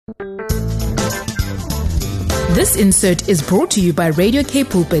This insert is brought to you by Radio K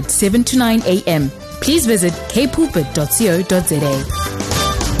Pulpit 7 to 9 a.m. Please visit kpulpit.co.za.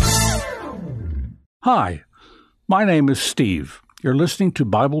 Hi, my name is Steve. You're listening to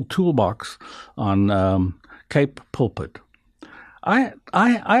Bible Toolbox on Cape Pulpit. I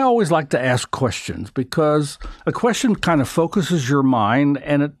always like to ask questions because a question kind of focuses your mind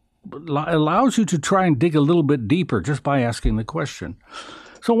and it allows you to try and dig a little bit deeper just by asking the question.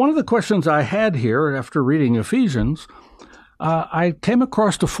 So one of the questions I had here after reading Ephesians, I came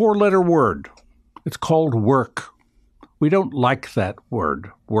across a four-letter word. It's called work. We don't like that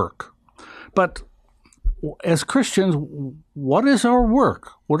word, work. But as Christians, what is our work?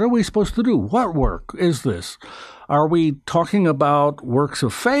 What are we supposed to do? What work is this? Are we talking about works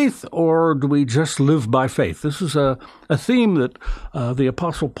of faith, or do we just live by faith? This is a theme that the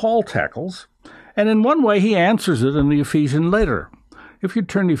Apostle Paul tackles, and in one way he answers it in the Ephesian letter. If you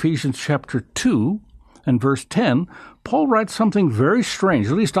turn to Ephesians chapter 2 and verse 10, Paul writes something very strange.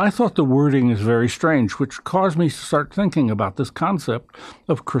 At least I thought the wording is very strange, which caused me to start thinking about this concept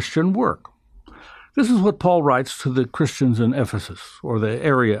of Christian work. This is what Paul writes to the Christians in Ephesus, or the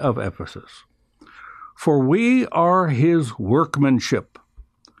area of Ephesus. For we are his workmanship,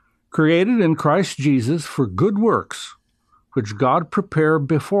 created in Christ Jesus for good works, which God prepared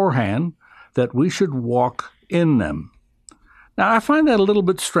beforehand that we should walk in them. Now, I find that a little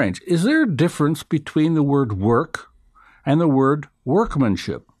bit strange. Is there a difference between the word work and the word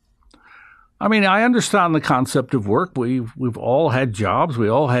workmanship? I mean, I understand the concept of work. We've all had jobs. We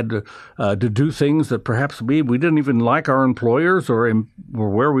all had to do things that perhaps we didn't even like our employers or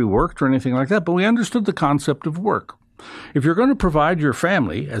where we worked or anything like that, but we understood the concept of work. If you're going to provide your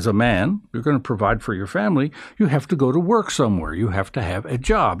family as a man, you're going to provide for your family, you have to go to work somewhere. You have to have a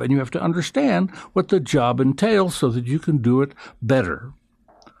job, and you have to understand what the job entails so that you can do it better,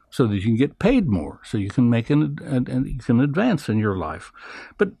 so that you can get paid more, so you can make you can advance in your life.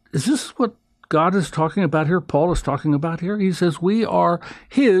 But is this what God is talking about here, Paul is talking about here? He says we are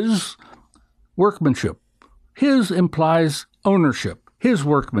his workmanship. His implies ownership, his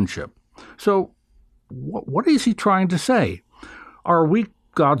workmanship. So what is he trying to say? Are we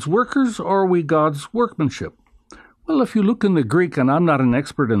God's workers or are we God's workmanship? Well, if you look in the Greek, and I'm not an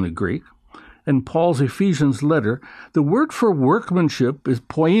expert in the Greek, in Paul's Ephesians letter, the word for workmanship is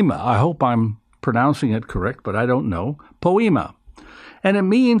poema. I hope I'm pronouncing it correct, but I don't know. Poema. And it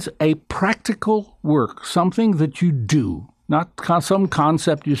means a practical work, something that you do, not some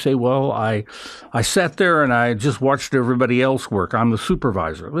concept you say, well, I sat there and I just watched everybody else work. I'm the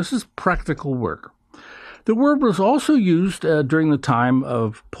supervisor. This is practical work. The word was also used during the time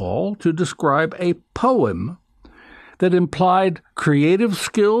of Paul to describe a poem that implied creative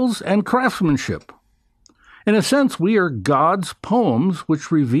skills and craftsmanship. In a sense, we are God's poems,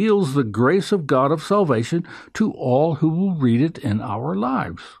 which reveals the grace of God of salvation to all who will read it in our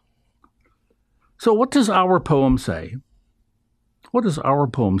lives. So what does our poem say? What does our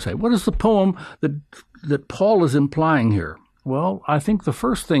poem say? What is the poem that Paul is implying here? Well, I think the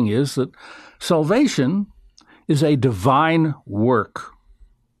first thing is that salvation is a divine work.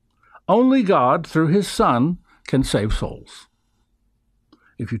 Only God, through his Son, can save souls.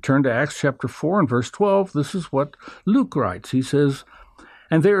 If you turn to Acts chapter 4 and verse 12, this is what Luke writes. He says,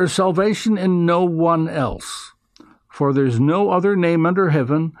 "And there is salvation in no one else, for there is no other name under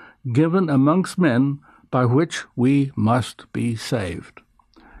heaven given amongst men by which we must be saved."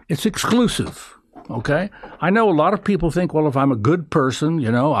 It's exclusive, okay? I know a lot of people think, well, if I'm a good person,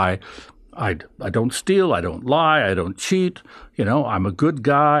 I don't steal, I don't lie, I don't cheat, I'm a good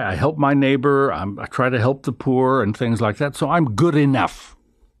guy, I help my neighbor, I try to help the poor and things like that, so I'm good enough.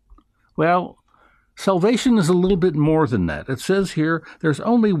 Well, salvation is a little bit more than that. It says here, there's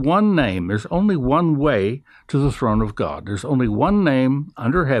only one name, there's only one way to the throne of God. There's only one name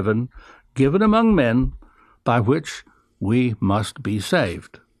under heaven given among men by which we must be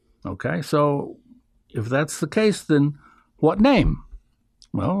saved. Okay, so if that's the case, then what name?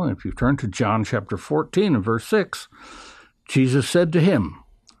 Well, if you turn to John chapter 14 and verse 6, Jesus said to him,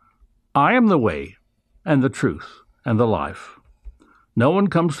 "I am the way and the truth and the life. No one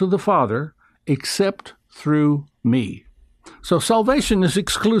comes to the Father except through me." So salvation is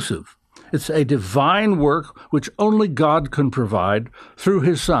exclusive. It's a divine work which only God can provide through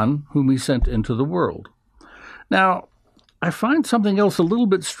his Son, whom he sent into the world. Now, I find something else a little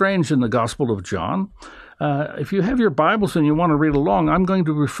bit strange in the Gospel of John. If you have your Bibles and you want to read along, I'm going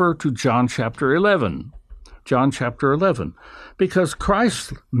to refer to John chapter 11. John chapter 11. Because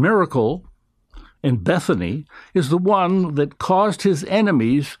Christ's miracle in Bethany is the one that caused his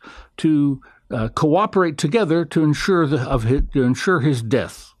enemies to cooperate together to ensure his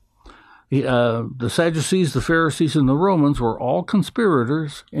death. The Sadducees, the Pharisees, and the Romans were all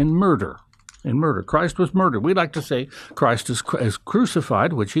conspirators in murder. Christ was murdered. We like to say Christ is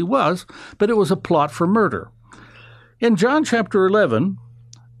crucified, which he was, but it was a plot for murder. In John chapter 11,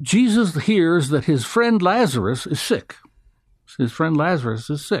 Jesus hears that his friend Lazarus is sick.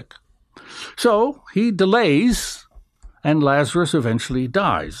 So he delays, and Lazarus eventually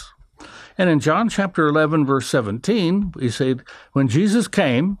dies. And in John chapter 11, verse 17, he said, when Jesus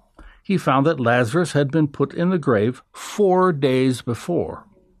came, he found that Lazarus had been put in the grave 4 days before.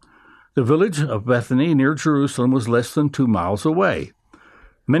 The village of Bethany near Jerusalem was less than 2 miles away.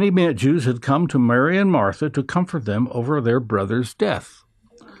 Many Jews had come to Mary and Martha to comfort them over their brother's death.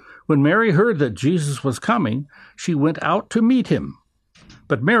 When Mary heard that Jesus was coming, she went out to meet him.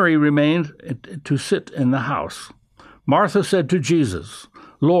 But Mary remained to sit in the house. Martha said to Jesus,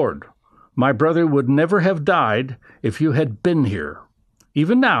 "Lord, my brother would never have died if you had been here.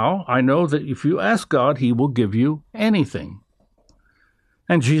 Even now, I know that if you ask God, he will give you anything."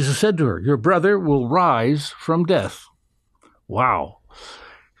 And Jesus said to her, "Your brother will rise from death." Wow.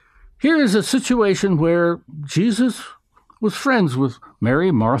 Here is a situation where Jesus was friends with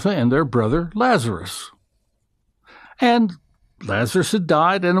Mary, Martha, and their brother Lazarus. And Lazarus had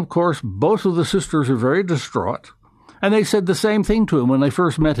died, and of course, both of the sisters are very distraught. And they said the same thing to him when they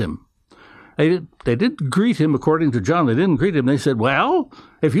first met him. They didn't greet him, according to John. They didn't greet him. They said, "Well,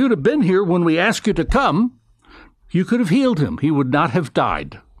 if you'd have been here when we asked you to come, you could have healed him. He would not have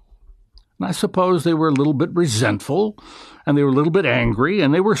died." And I suppose they were a little bit resentful, and they were a little bit angry,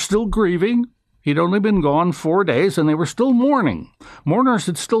 and they were still grieving. He'd only been gone 4 days, and they were still mourning. Mourners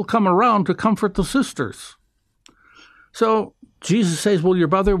had still come around to comfort the sisters. So Jesus says, "Well, your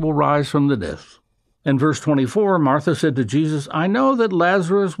brother will rise from the dead." In verse 24, Martha said to Jesus, "I know that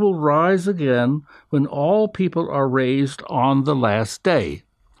Lazarus will rise again when all people are raised on the last day."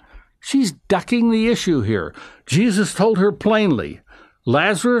 She's ducking the issue here. Jesus told her plainly,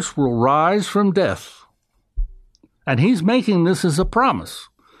 Lazarus will rise from death. And he's making this as a promise.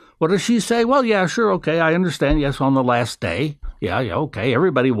 What does she say? "Well, yeah, sure, okay, I understand. Yes, on the last day. Yeah, okay,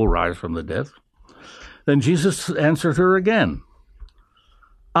 everybody will rise from the dead." Then Jesus answered her again,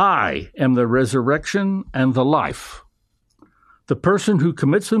 "I am the resurrection and the life. The person who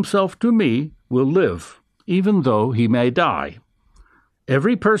commits himself to me will live, even though he may die.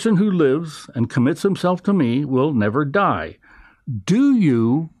 Every person who lives and commits himself to me will never die. Do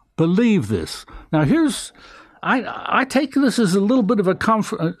you believe this?" Now I take this as a little bit of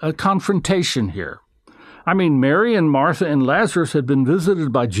a confrontation here. I mean, Mary and Martha and Lazarus had been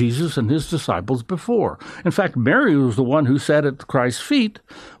visited by Jesus and his disciples before. In fact, Mary was the one who sat at Christ's feet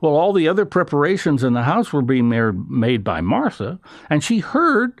while all the other preparations in the house were being made by Martha, and she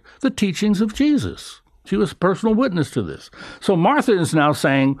heard the teachings of Jesus. She was a personal witness to this. So Martha is now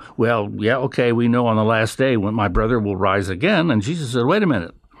saying, "Well, yeah, okay, we know on the last day when my brother will rise again." And Jesus said, "Wait a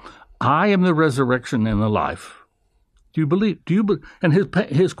minute. I am the resurrection and the life. Do you believe? And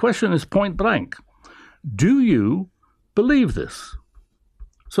his question is point blank. Do you believe this?"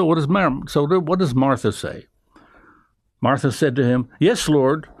 So what does Martha say? Martha said to him, "Yes,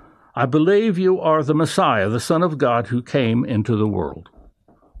 Lord, I believe you are the Messiah, the Son of God who came into the world."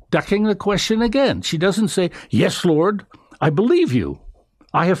 Ducking the question again. She doesn't say, "Yes, Lord, I believe you.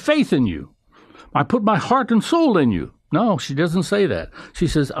 I have faith in you. I put my heart and soul in you." No, she doesn't say that. She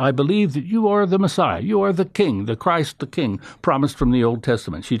says, "I believe that you are the Messiah. You are the King, the Christ, the King, promised from the Old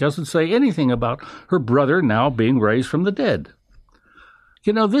Testament." She doesn't say anything about her brother now being raised from the dead.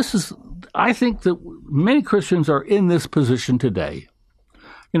 You know, I think that many Christians are in this position today.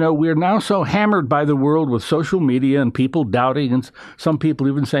 You know, we're now so hammered by the world with social media and people doubting, and some people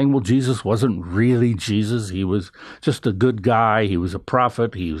even saying, well, Jesus wasn't really Jesus. He was just a good guy. He was a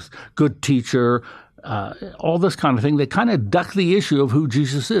prophet. He was a good teacher. All this kind of thing. They kind of duck the issue of who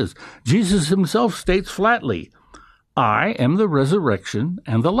Jesus is. Jesus himself states flatly, "I am the resurrection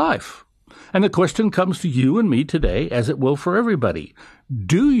and the life." And the question comes to you and me today, as it will for everybody.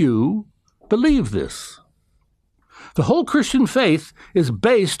 Do you believe this? The whole Christian faith is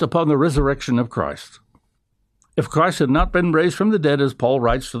based upon the resurrection of Christ. If Christ had not been raised from the dead, as Paul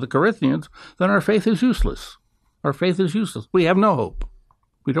writes to the Corinthians, then our faith is useless. Our faith is useless. We have no hope.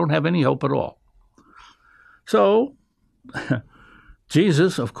 We don't have any hope at all. So,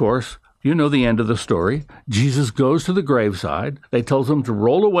 Jesus, of course, you know the end of the story. Jesus goes to the graveside. They told him to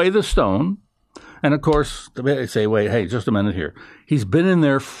roll away the stone. And, of course, they say, wait, hey, just a minute here. He's been in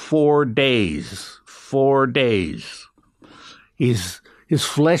there 4 days. 4 days. His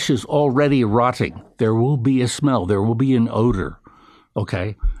flesh is already rotting. There will be a smell. There will be an odor.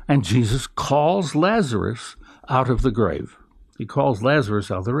 Okay? And Jesus calls Lazarus out of the grave. He calls Lazarus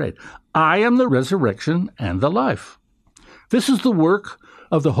out of the grave. I am the resurrection and the life. This is the work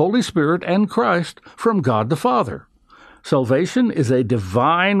of the Holy Spirit and Christ from God the Father. Salvation is a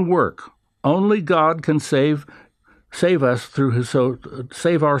divine work. Only God can save us through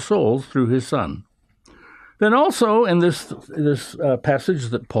save our souls through His Son. Then also in this passage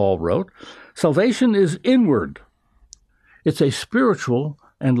that Paul wrote, salvation is inward. It's a spiritual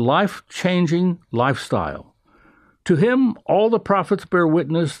and life-changing lifestyle. To Him, all the prophets bear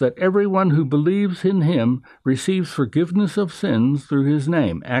witness that everyone who believes in Him receives forgiveness of sins through His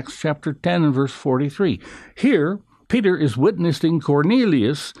name. Acts chapter 10 and verse 43. Here, Peter is witnessing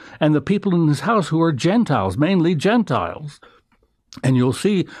Cornelius and the people in his house who are Gentiles, mainly Gentiles. And you'll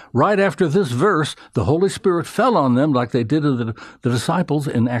see right after this verse, the Holy Spirit fell on them like they did the disciples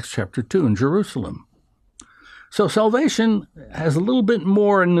in Acts chapter 2 in Jerusalem. So salvation has a little bit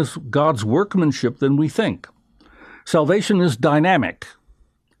more in this God's workmanship than we think. Salvation is dynamic.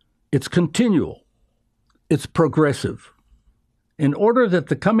 It's continual. It's progressive. In order that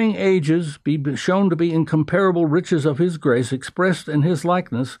the coming ages be shown to be incomparable riches of His grace expressed in His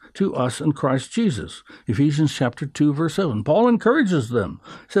likeness to us in Christ Jesus. Ephesians chapter 2, verse 7. Paul encourages them.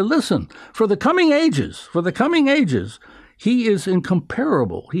 He said, listen, for the coming ages, He is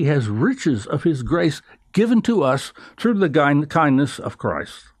incomparable. He has riches of His grace given to us through the kindness of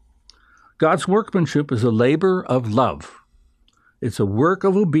Christ. God's workmanship is a labor of love. It's a work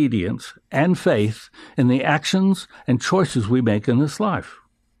of obedience and faith in the actions and choices we make in this life.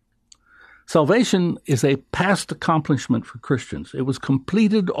 Salvation is a past accomplishment for Christians. It was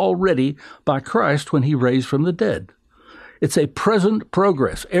completed already by Christ when He raised from the dead. It's a present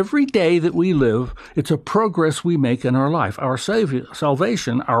progress. Every day that we live, it's a progress we make in our life. Our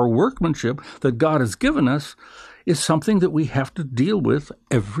salvation, our workmanship that God has given us, is something that we have to deal with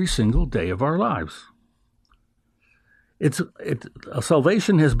every single day of our lives.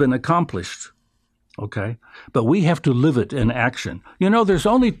 Salvation has been accomplished, okay? But we have to live it in action. You know, there's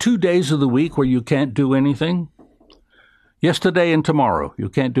only 2 days of the week where you can't do anything. Yesterday and tomorrow, you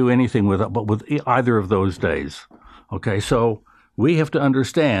can't do anything with either of those days, okay? So we have to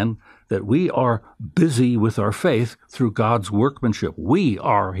understand that we are busy with our faith through God's workmanship. We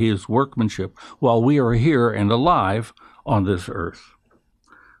are His workmanship while we are here and alive on this earth.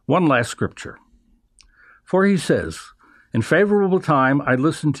 One last scripture. For He says, in favorable time I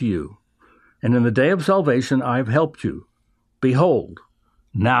listened to you, and in the day of salvation I have helped you. Behold,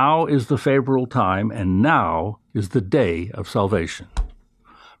 now is the favorable time, and now is the day of salvation.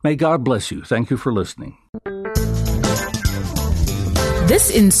 May God bless you. Thank you for listening. This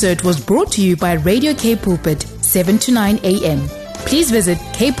insert was brought to you by Radio K Pulpit, 7 to 9 a.m. Please visit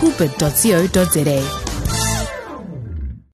kpulpit.co.za.